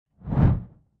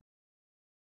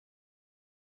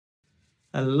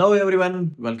Hello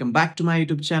everyone, welcome back to my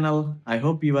YouTube channel. I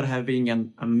hope you are having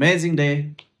an amazing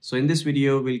day. So in this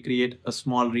video, we'll create a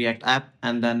small React app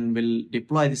and then we'll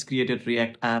deploy this created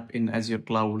React app in Azure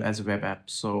Cloud as a web app.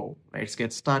 So let's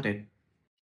get started.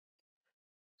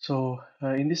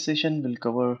 In this session, we'll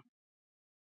cover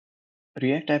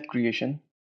React app creation,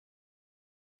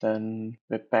 then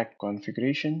Webpack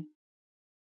configuration,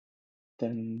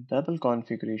 then Babel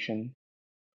configuration,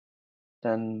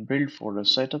 then build folder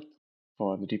setup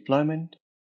for the deployment,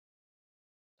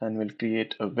 then we'll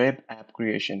create a web app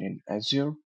creation in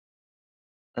Azure,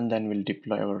 and then we'll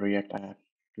deploy our React app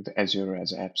to the Azure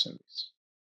as app service.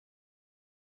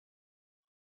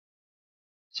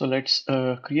 So let's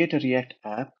create a React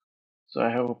app. So I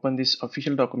have opened this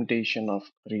official documentation of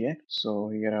React. So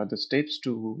here are the steps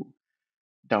to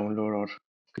download or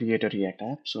create a React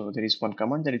app. So there is one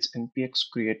command that is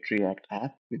npx create React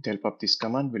app. With the help of this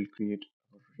command, we'll create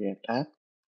a React app.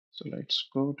 So let's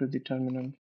go to the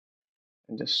terminal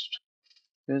and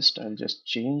I'll just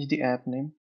change the app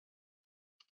name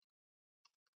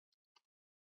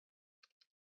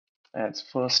as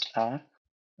first app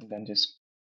and then just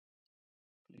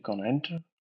click on enter.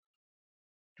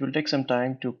 It will take some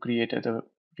time to create the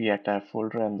React app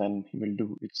folder and then he will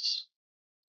do its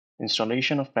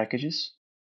installation of packages.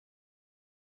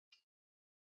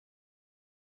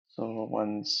 So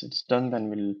once it's done, then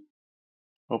we'll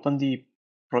open the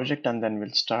project and then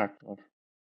we'll start our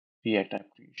React app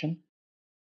creation.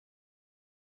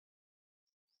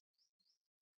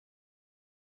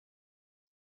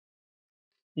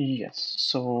 Yes,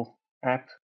 so app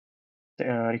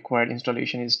required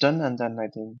installation is done, and then I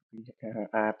think the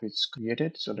app is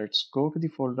created. So let's go to the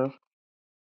folder.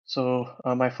 So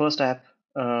my first app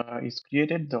is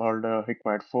created, all the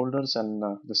required folders, and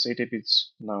the setup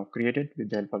is now created with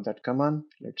the help of that command.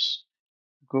 Let's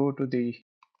go to the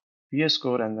VS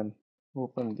Code and then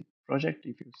open the project.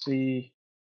 If you see,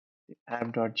 the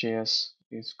app.js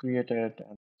is created,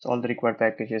 and so all the required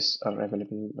packages are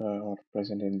available or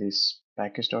present in this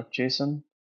package.json.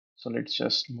 So let's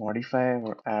just modify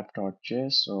our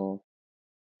app.js. So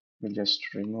we'll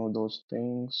just remove those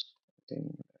things. I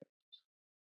think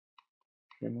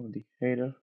remove the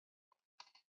header.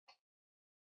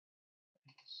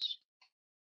 Just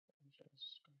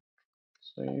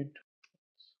save.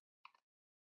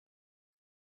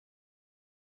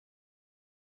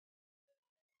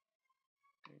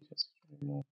 Okay, just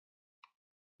remove.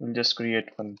 We'll just create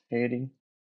one heading.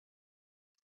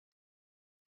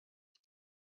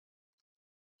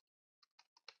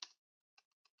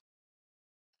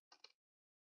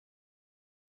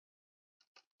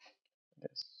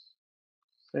 Let's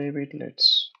save it.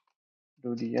 Let's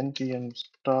do the npm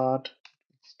start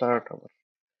our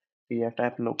React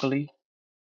app locally.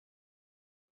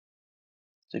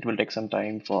 So it will take some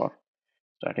time for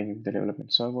starting the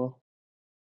development server.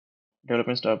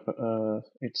 Development start,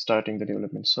 it's starting the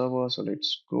development server. So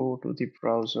let's go to the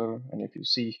browser, and if you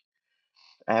see,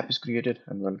 app is created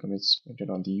and welcome is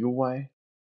printed on the UI.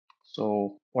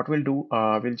 So what we'll do,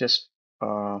 we'll just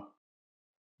uh,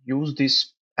 use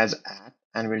this as app,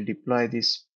 and we'll deploy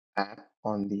this app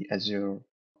on the Azure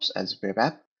as web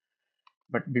app.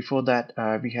 But before that,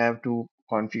 we have to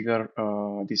configure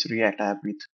this React app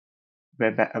with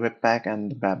Webpack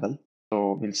and Babel.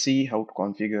 So we'll see how to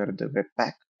configure the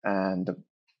Webpack and the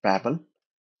Babel.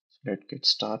 So let's get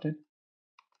started.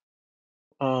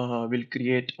 We'll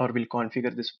create or we'll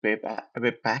configure this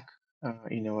Webpack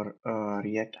in our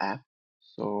React app.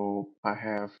 So I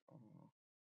have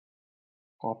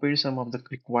copied some of the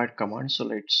required commands. So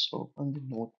let's open the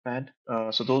notepad.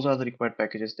 So those are the required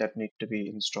packages that need to be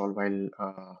installed while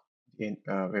in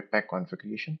Webpack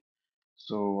configuration.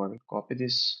 So I will copy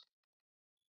this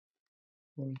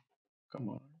whole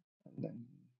command and then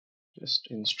just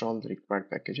install the required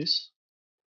packages.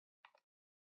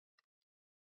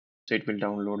 So it will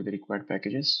download the required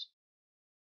packages.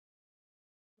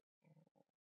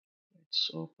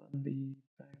 Let's open the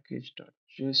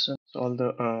package.json. So all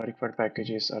the required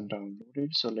packages are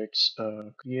downloaded. So let's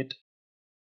create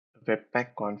a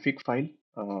Webpack config file.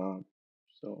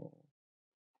 So,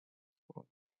 so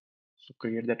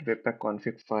create that Webpack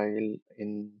config file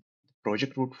in the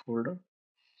project root folder.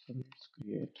 So let's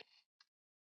create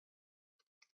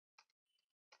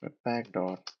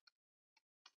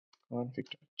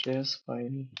webpack.config.js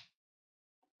file,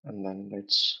 and then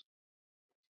let's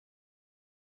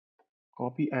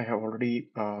copy. I have already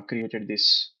created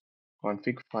this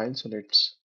config file, so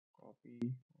let's copy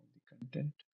all the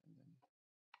content and then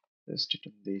paste it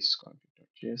in this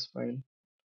config.js file and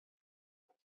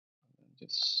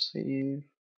just save.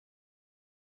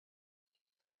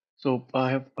 So I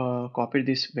have copied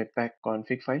this Webpack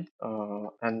config file,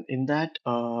 and in that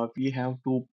we have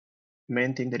two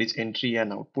main thing, that is entry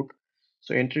and output.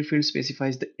 So entry field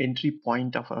specifies the entry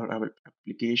point of our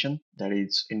application, that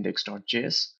is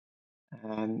index.js,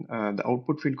 and the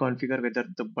output field configure whether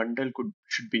the bundle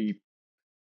should be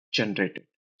generated.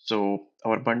 So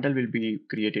our bundle will be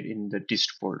created in the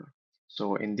dist folder.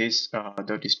 So in this,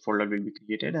 the dist folder will be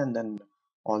created, and then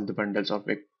all the bundles of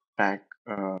Webpack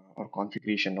or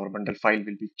configuration or bundle file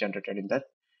will be generated in that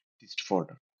dist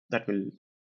folder. That will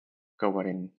cover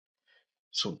in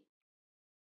soon.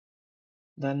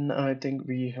 Then I think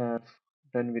we have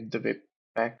done with the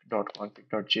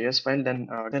webpack.config.js file.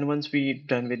 Then once we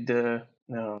done with the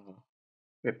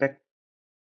Webpack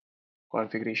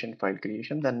configuration file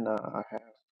creation, then I have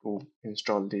to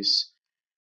install this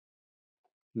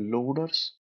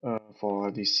loaders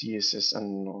for the CSS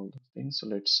and all those things. So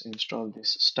let's install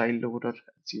this style loader,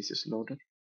 CSS loader.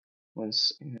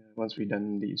 Once we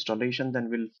done the installation, then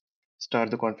we'll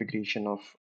start the configuration of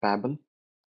Babel.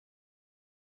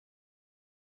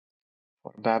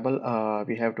 For Babel,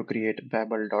 we have to create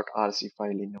babel.rc file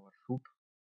in our root.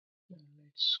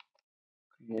 Let's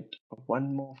create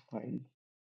one more file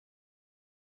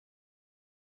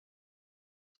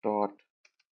dot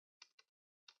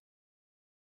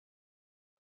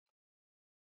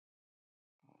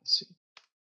rc.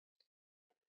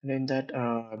 And in that,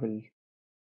 I will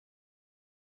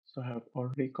so have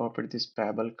already copied this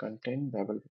Babel file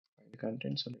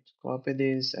content. So let's copy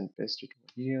this and paste it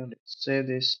over here. Let's save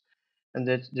this, and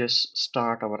let's just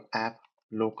start our app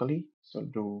locally. So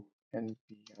do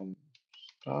npm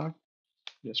start,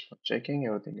 just for checking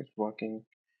everything is working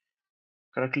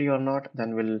correctly or not.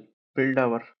 Then we'll build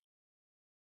our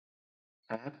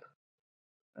app,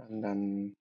 and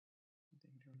then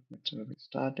development will be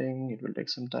starting. It will take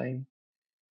some time.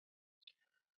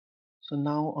 So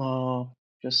now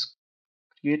just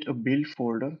create a build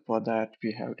folder. For that,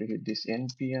 we have to hit this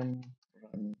npm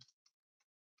run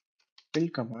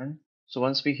build command. So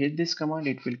once we hit this command,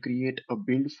 it will create a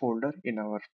build folder in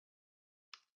our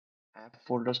app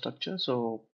folder structure.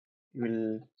 So you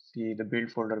will see the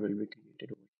build folder will be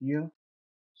created over here.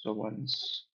 So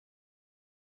once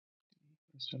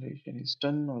installation is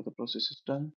done or the process is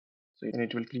done, so then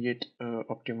it will create a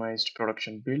optimized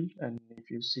production build. And if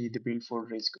you see, the build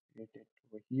folder is created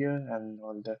over here, and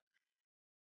all the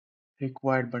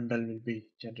required bundle will be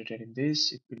generated in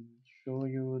this. It will show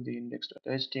you the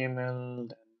index.html,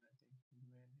 then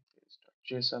I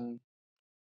think JSON,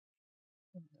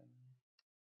 and then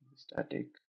the static.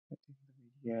 I think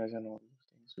the videos and all those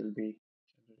things will be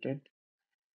generated.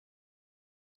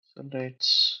 So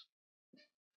let's,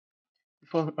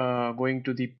 before going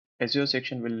to the Azure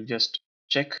section, we'll just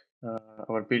check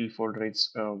our build folder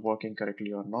is working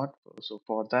correctly or not. So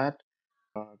for that,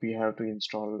 we have to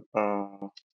install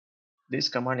this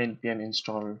command npm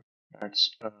install,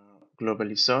 that's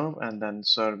globally serve, and then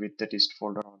serve with the dist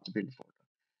folder on the build folder.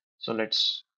 So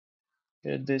let's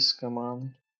get this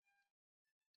command.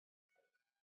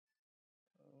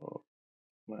 Oh,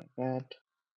 my bad.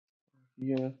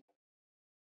 Here,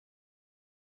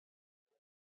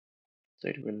 so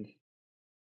it will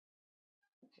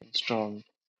install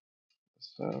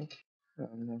serve,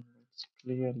 and then let's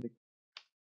clear the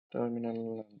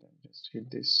terminal, and then just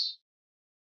hit this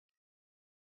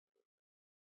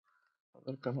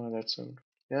other command, that's out.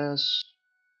 Yes,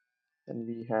 then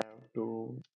we have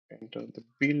to enter the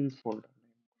build folder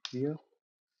name here,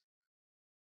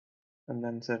 and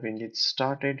then serving it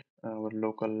started our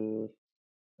local,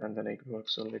 and then it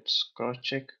works. So let's cross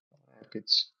check if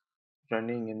it's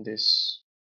running in this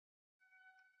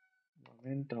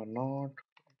moment or not.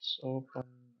 It's open.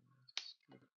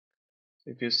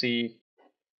 So if you see,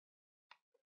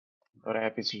 our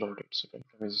app is loaded, so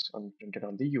welcome is printed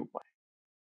on the UI.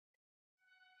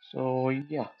 So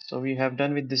yeah, so we have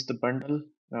done with this the bundle.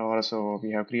 Now also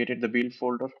we have created the build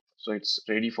folder, so it's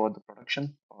ready for the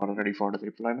production or ready for the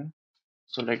deployment.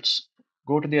 So let's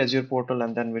go to the Azure portal,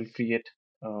 and then we'll create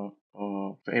a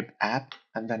web app,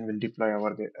 and then we'll deploy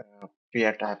our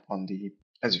React app on the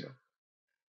Azure.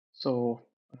 So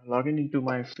login into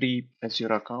my free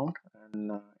Azure account,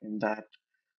 and in that,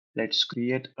 let's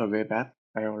create a web app.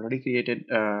 I already created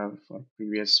for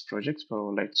previous projects,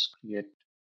 so let's create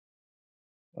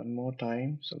one more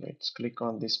time. So let's click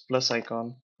on this plus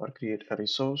icon or create a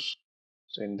resource.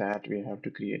 So in that, we have to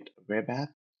create a web app.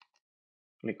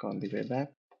 Click on the web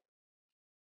app,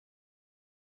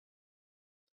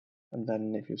 and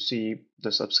then if you see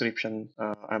the subscription,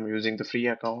 I'm using the free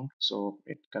account, so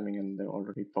it's coming in the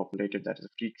already populated, that is a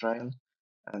free trial,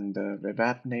 and the web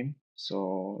app name.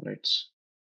 So let's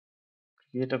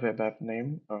create a web app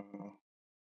name, uh,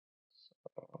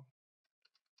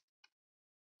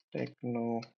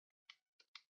 TechnoAarambh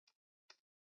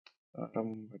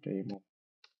demo.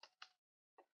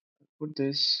 Put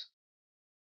this.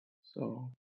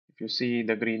 So if you see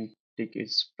the green tick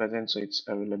is present, so it's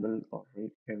available, or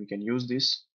we can use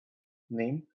this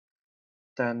name.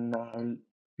 Then I'll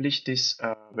publish this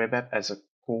web app as a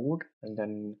code, and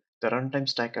then the runtime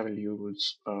stack I will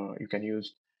use. You can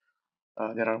use.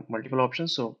 There are multiple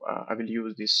options, so I will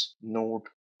use this Node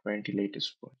 20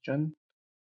 latest version.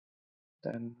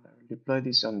 Then I will deploy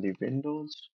this on the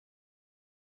Windows.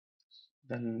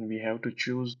 Then we have to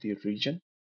choose the region.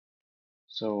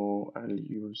 So I'll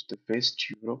use the West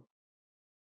Europe.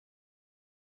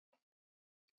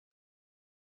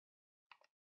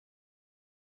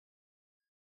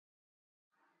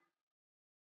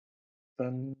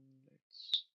 Then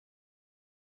let's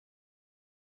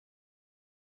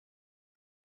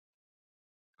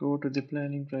go to the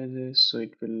planning prices. So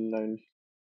it will, I'll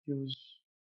use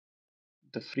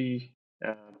the free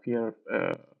here,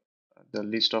 the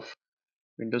list of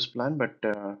Windows plan, but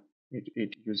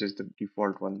it uses the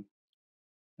default one.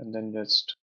 And then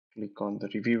just click on the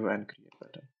review and create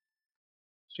button.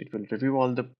 So it will review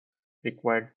all the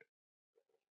required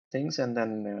things, and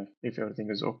then if everything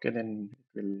is okay, then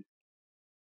it will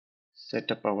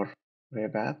set up our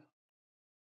web app.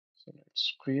 So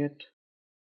let's create.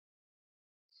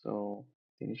 So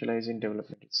the initializing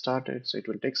development is started. So it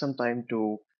will take some time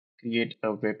to create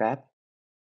a web app.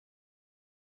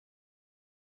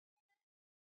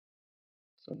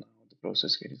 So now the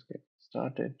process is getting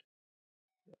started.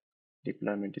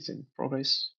 Deployment is in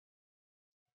progress.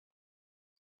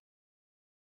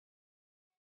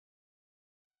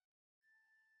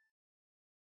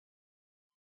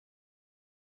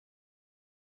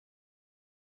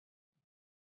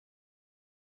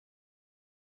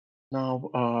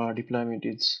 Now deployment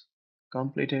is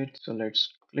completed. So let's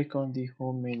click on the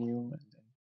home menu, and then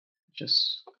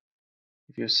just,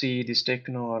 if you see this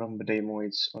TechnoAarambh demo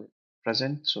is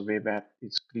present, so web app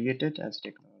is created as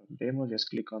TechnoAarambh demo. Just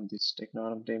click on this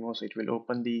TechnoAarambh demo, so it will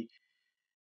open the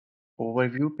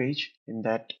overview page. In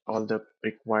that, all the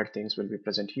required things will be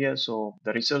present here. So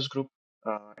the resource group,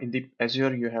 in the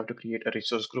Azure, you have to create a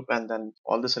resource group, and then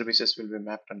all the services will be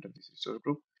mapped under this resource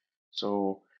group.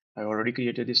 So I already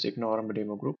created this TechnoAarambh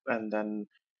demo group, and then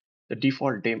the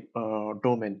default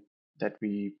domain that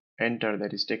we enter,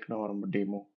 that is TechnoAarambh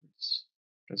demo, is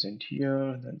present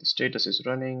here. Then the status is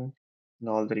running, and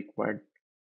all the required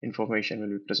information will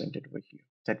be presented over here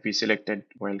that we selected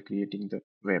while creating the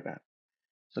web app.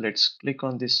 So let's click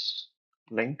on this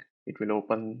link. It will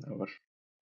open our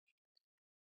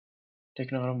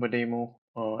TechnoAarambh demo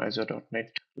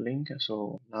Azure.net link.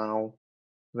 So now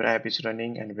your app is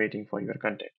running and waiting for your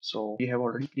content. So we have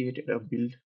already created a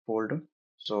build folder,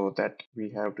 so that we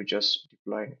have to just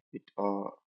deploy it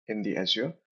in the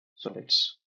Azure. So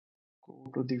let's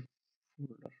go to the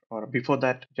folder, or before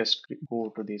that, just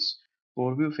go to this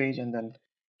overview page, and then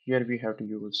here we have to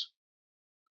use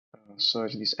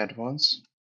search this advanced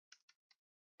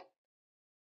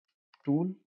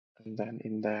tool, and then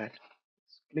in that,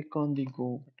 click on the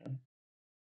go button.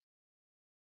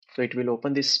 So it will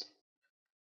open this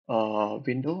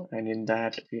window, and in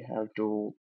that we have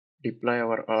to deploy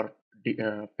our, or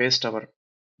paste our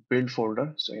build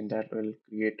folder. So in that we'll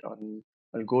create on,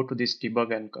 I'll go to this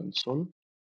debug and console,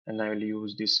 and I will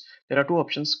use this. There are two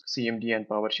options, CMD and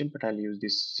PowerShell, but I'll use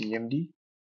this CMD.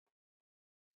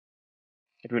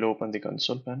 It will open the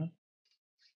console panel,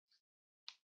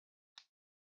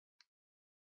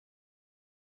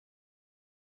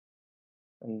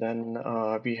 and then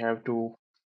we have to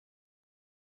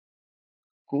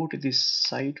go to this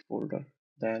site folder.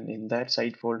 Then in that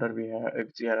site folder,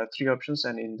 there are three options,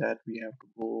 and in that we have to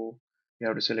go, we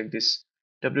have to select this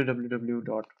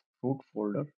www.root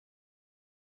folder,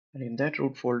 and in that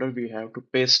root folder we have to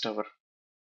paste our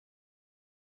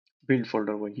build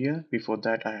folder over here. Before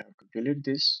that, I have to delete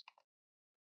this.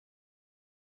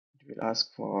 It will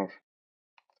ask for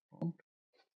prompt,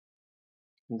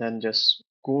 and then just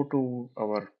go to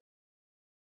our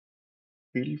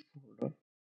build folder.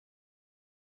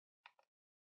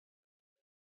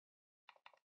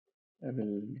 I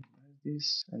will minimize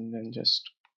this, and then just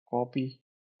copy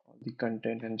all the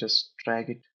content and just drag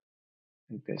it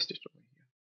and paste it over here.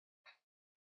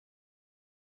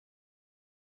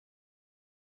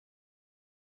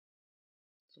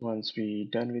 So once we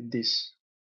done with this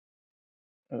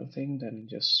thing, then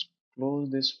just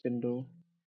close this window.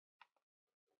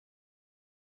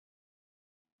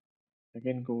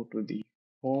 Again, go to the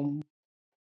home,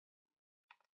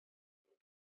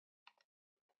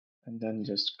 and then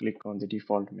just click on the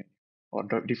default menu or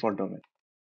default domain.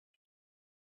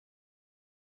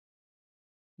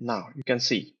 Now you can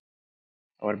see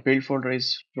our build folder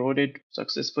is loaded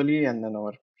successfully, and then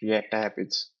our React app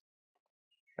is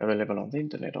available on the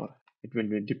internet, or it will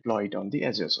be deployed on the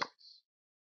Azure service.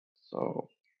 So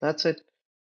that's it.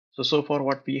 So far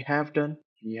what we have done,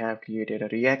 we have created a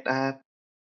React app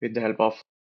with the help of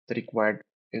the required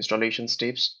installation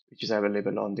steps, which is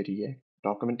available on the React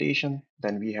documentation.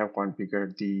 Then we have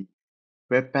configured the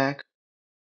Webpack.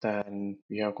 Then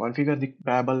we have configured the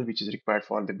Babel, which is required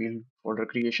for the build folder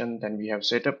creation. Then we have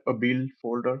set up a build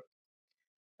folder.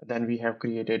 Then we have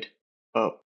created a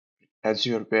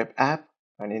Azure Web App,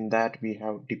 and in that we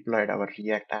have deployed our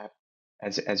React app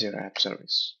as Azure App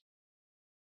Service.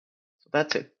 So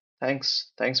that's it.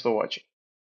 Thanks for watching.